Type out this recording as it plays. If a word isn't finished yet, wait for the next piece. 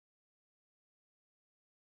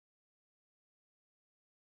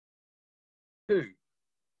1592,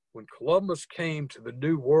 when Columbus came to the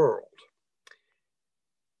New World,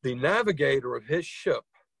 the navigator of his ship,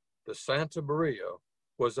 the Santa Maria,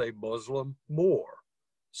 was a Muslim Moor,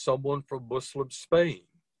 someone from Muslim Spain.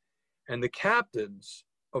 And the captains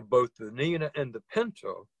of both the Nina and the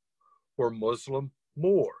Pinto were Muslim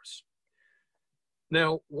Moors.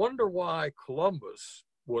 Now, wonder why Columbus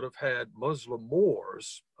would have had Muslim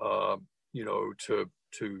Moors,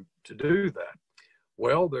 to do that.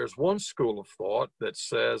 Well, there's one school of thought that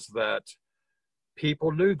says that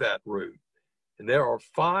people knew that route. And there are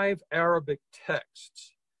 5 Arabic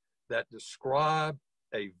texts that describe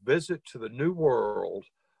a visit to the New World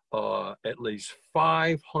at least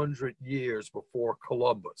 500 years before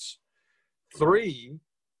Columbus. 3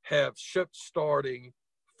 have ships starting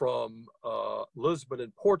from Lisbon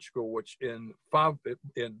in Portugal, which in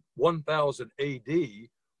 1000 A.D.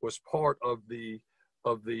 was part of the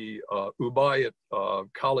Umayyad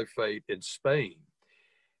Caliphate in Spain,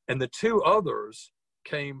 and the 2 others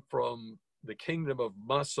came from the kingdom of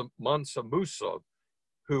Mansa Musa,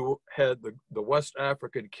 who had the West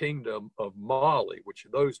African kingdom of Mali, which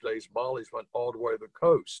in those days Mali's went all the way to the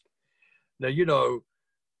coast. Now,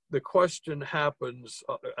 the question happens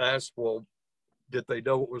as well, did they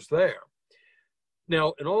know what was there?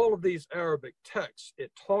 Now, in all of these Arabic texts,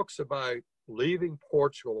 it talks about leaving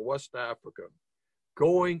Portugal or West Africa,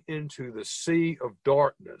 going into the Sea of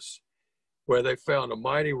Darkness, where they found a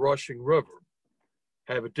mighty rushing river.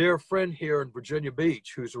 I have a dear friend here in Virginia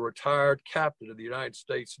Beach who's a retired captain of the United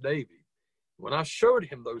States Navy. When I showed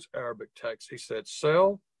him those Arabic texts, he said,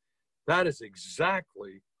 "Sel, that is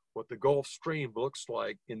exactly what the Gulf Stream looks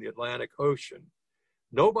like in the Atlantic Ocean.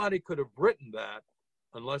 Nobody could have written that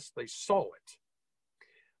unless they saw it."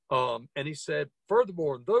 And he said,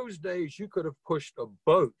 furthermore, in those days, you could have pushed a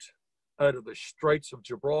boat out of the Straits of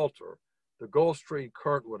Gibraltar. The Gulf Stream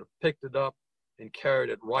current would have picked it up and carried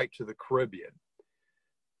it right to the Caribbean.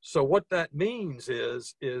 So what that means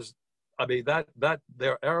is that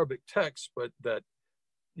they're Arabic texts, but that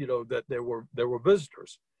there were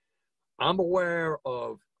visitors. I'm aware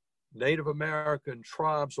of Native American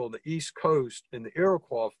tribes on the East Coast in the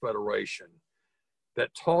Iroquois Federation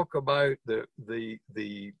that talk about the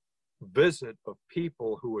visit of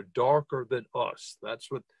people who are darker than us. That's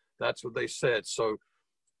what they said. So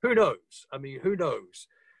who knows? Who knows?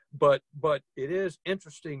 But it is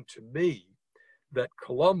interesting to me that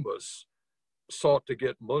Columbus sought to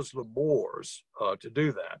get Muslim Moors to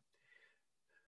do that.